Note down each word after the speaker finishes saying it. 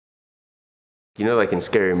You know, like in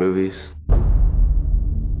scary movies,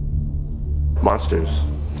 monsters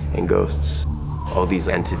and ghosts, all these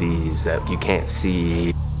entities that you can't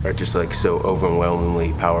see are just like so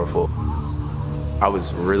overwhelmingly powerful. I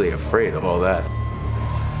was really afraid of all that.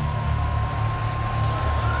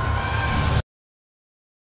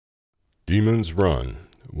 Demons run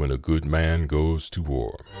when a good man goes to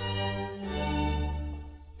war.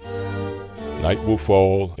 Night will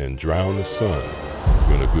fall and drown the sun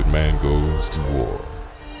when a good man goes to war.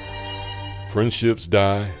 Friendships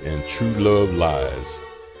die and true love lies.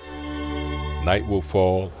 Night will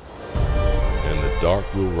fall and the dark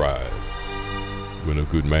will rise when a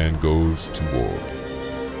good man goes to war.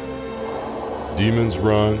 Demons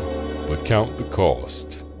run, but count the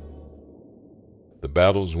cost. The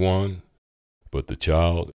battle's won, but the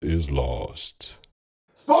child is lost.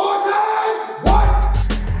 Spartans, what?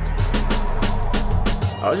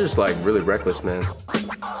 I was just like really reckless, man.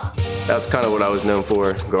 That's kind of what I was known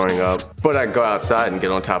for growing up. But I'd go outside and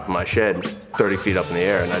get on top of my shed 30 feet up in the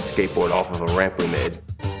air and I'd skateboard off of a ramp we made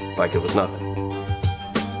like it was nothing.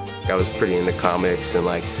 I was pretty into comics and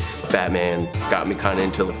like Batman got me kind of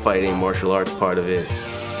into the fighting martial arts part of it.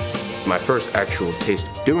 My first actual taste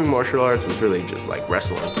of doing martial arts was really just like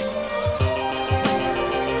wrestling.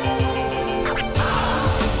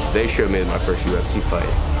 They showed me my first UFC fight.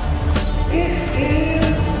 It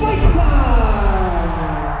is fight time!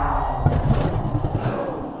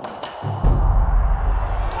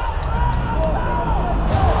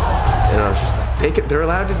 And I was just like, they're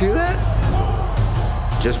allowed to do that?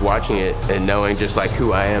 Just watching it and knowing just like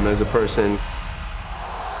who I am as a person.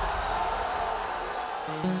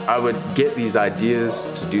 I would get these ideas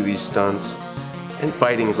to do these stunts, and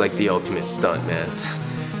fighting is like the ultimate stunt, man.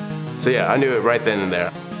 So yeah, I knew it right then and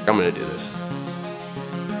there. I'm gonna do this.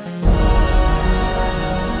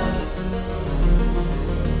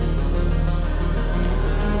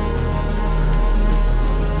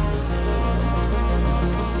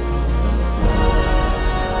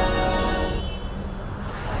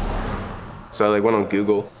 So I like went on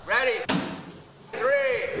Google. Ready? 3.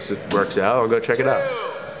 This works out, I'll go check it out.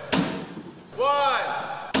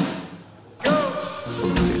 1. Go!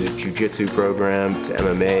 From the jiu-jitsu program to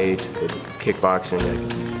MMA to the kickboxing.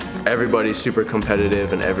 Like, everybody's super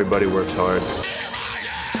competitive and everybody works hard.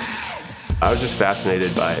 I was just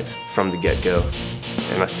fascinated by it from the get-go,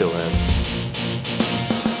 and I still am.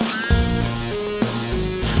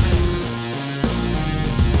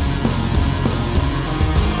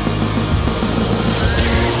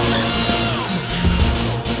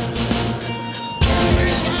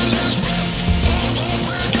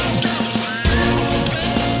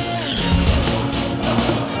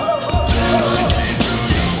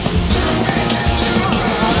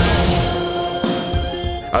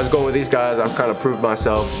 I was going with these guys, I've kind of proved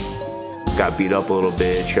myself, got beat up a little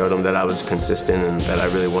bit, showed them that I was consistent and that I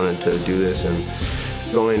really wanted to do this. And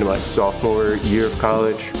going into my sophomore year of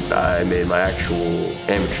college, I made my actual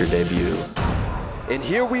amateur debut. And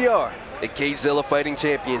here we are at Cagezilla Fighting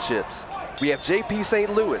Championships. We have JP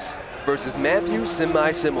St. Louis versus Matthew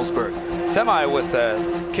Semelsberger. Semi with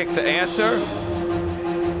a kick to answer.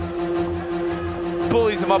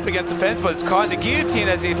 Bullies him up against the fence, but is caught in the guillotine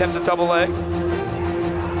as he attempts a double leg.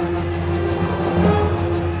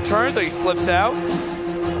 Turns, so he slips out.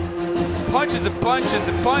 Punches and punches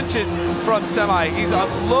and punches from Semi. He's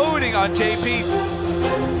unloading on JP.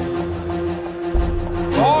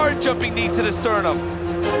 Hard jumping knee to the sternum.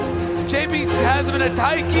 JP has him in a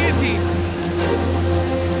tight guillotine.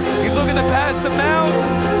 He's looking to pass the mount.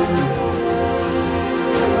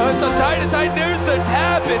 It's a tight inside. There's the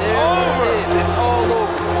tap. It's over. It is. It's all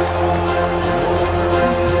over.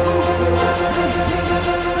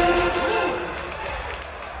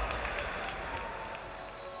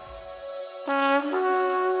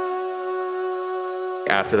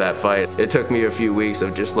 After that fight, it took me a few weeks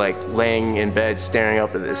of just like laying in bed, staring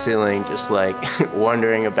up at the ceiling, just like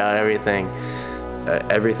wondering about everything.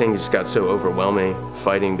 Everything just got so overwhelming.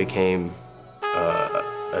 Fighting became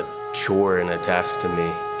a chore and a task to me,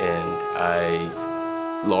 and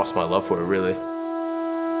I lost my love for it, really.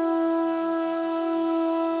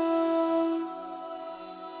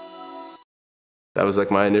 That was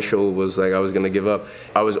like my initial was like I was gonna give up.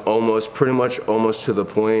 I was pretty much almost to the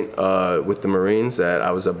point with the Marines that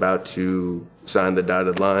I was about to sign the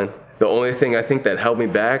dotted line. The only thing I think that held me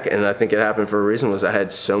back, and I think it happened for a reason, was I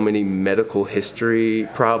had so many medical history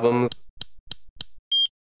problems,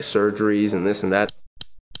 surgeries and this and that.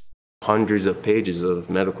 Hundreds of pages of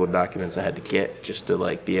medical documents I had to get just to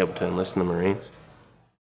like be able to enlist in the Marines.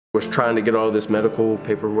 Was trying to get all this medical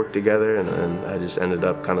paperwork together, and I just ended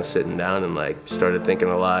up kind of sitting down and like started thinking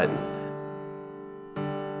a lot. And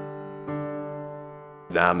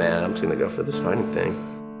Nah, man, I'm just gonna go for this fighting thing.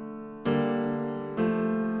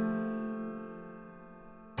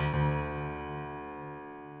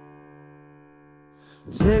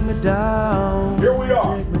 Take me down. Here we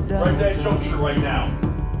are, Take me down, right at that juncture right now.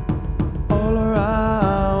 all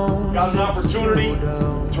around. Got an opportunity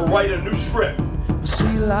to write a new script, See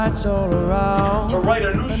lights all around. to write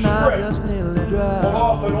a new And I just script nearly drowned. from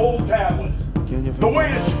off an old tablet, Can you the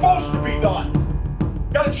way it's supposed to be done.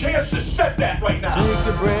 Got a chance to set that right now. take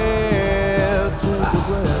a breath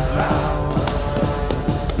now.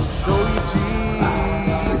 Show your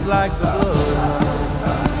teeth like the blood.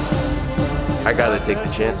 I gotta take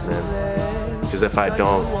the chance, man. Because if I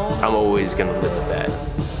don't, I'm always gonna live with that.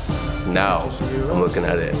 Now, I'm looking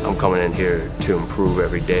at it. I'm coming in here to improve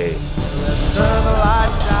every day. Turn the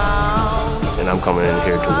lights down. And I'm coming in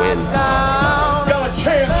here to win. Got a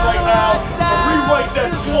chance right now to rewrite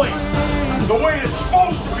that slate, the way it's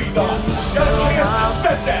supposed to be done. Got a chance to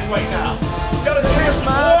set that right now. Got a chance to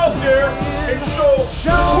go out there and show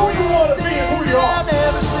who you want to be and who you are.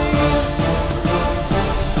 Never seen.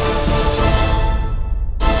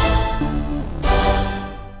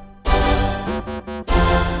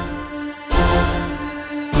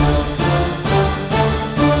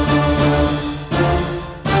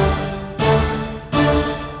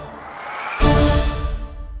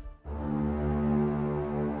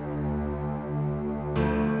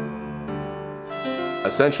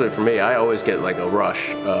 Essentially for me, I always get like a rush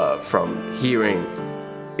from hearing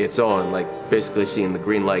it's on, like basically seeing the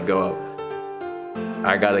green light go up.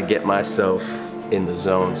 I gotta get myself in the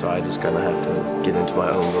zone, so I just kind of have to get into my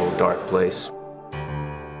own little dark place.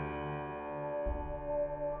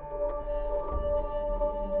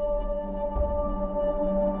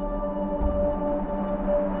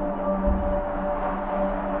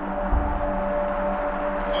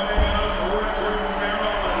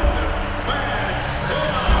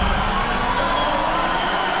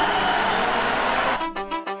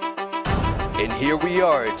 And here we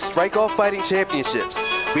are at Strikeoff Fighting Championships.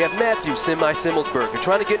 We have Matthew Semelsberger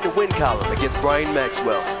trying to get in the win column against Brian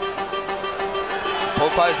Maxwell.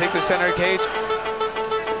 Both fighters take the center cage.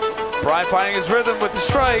 Brian finding his rhythm with the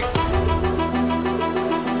strikes.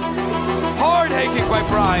 Hard head kick by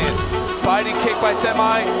Brian. Biting kick by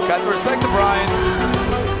Semi. Got the respect of Brian.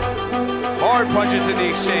 Hard punches in the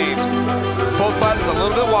exchange. Both fighters a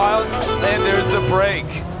little bit wild. And there's the break.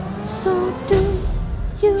 So do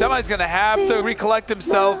you Semi's gonna have to recollect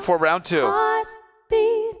himself for round two.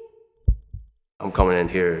 heartbeat? I'm coming in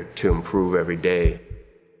here to improve every day,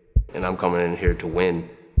 and I'm coming in here to win.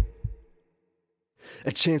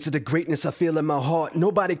 A chance of the greatness I feel in my heart.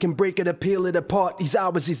 Nobody can break it or peel it apart. These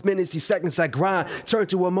hours, these minutes, these seconds I grind turn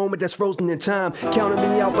to a moment that's frozen in time. Counting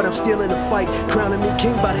me out, but I'm still in the fight. Crowning me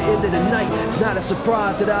king by the end of the night. It's not a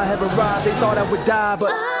surprise that I have arrived. They thought I would die,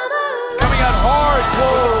 but Coming out hard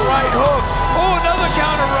with a right hook. Oh, another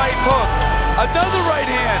counter right hook. Another right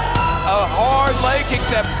hand. A hard leg kick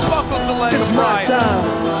that buckles the leg it's of my Brian. time.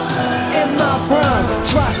 In my prime.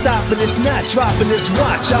 Try stopping this, not dropping this.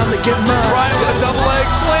 Watch, I'ma get mine. Brian with a double leg,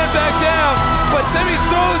 slam back down. But Semi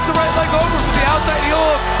throws the right leg over for the outside heel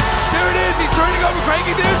hook. There it is, he's turning over,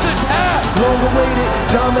 cranking. There's the tap. Long awaited,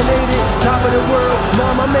 dominated, top of the world,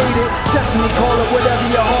 mama made it. Destiny, call it whatever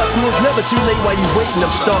your heart's near. It's never too late while you waiting,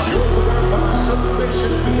 I'm starting.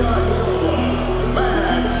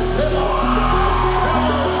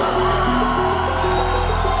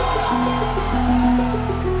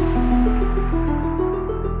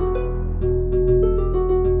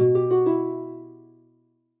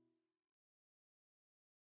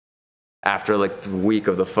 After like the week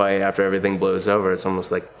of the fight, after everything blows over, it's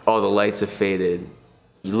almost like all the lights have faded.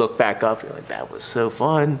 You look back up, you're like, that was so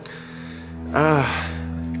fun. I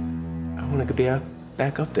want to be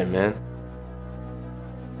back up there, man.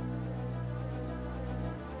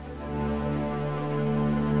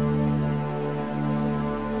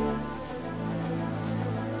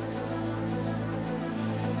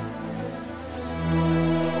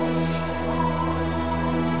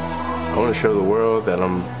 I want to show the world that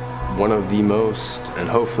I'm one of the most, and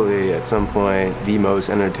hopefully at some point, the most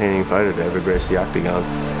entertaining fighter to ever grace the octagon.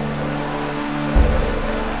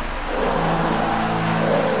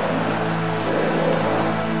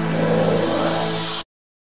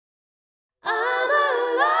 I'm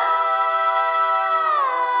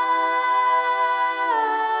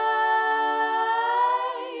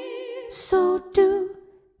alive. So do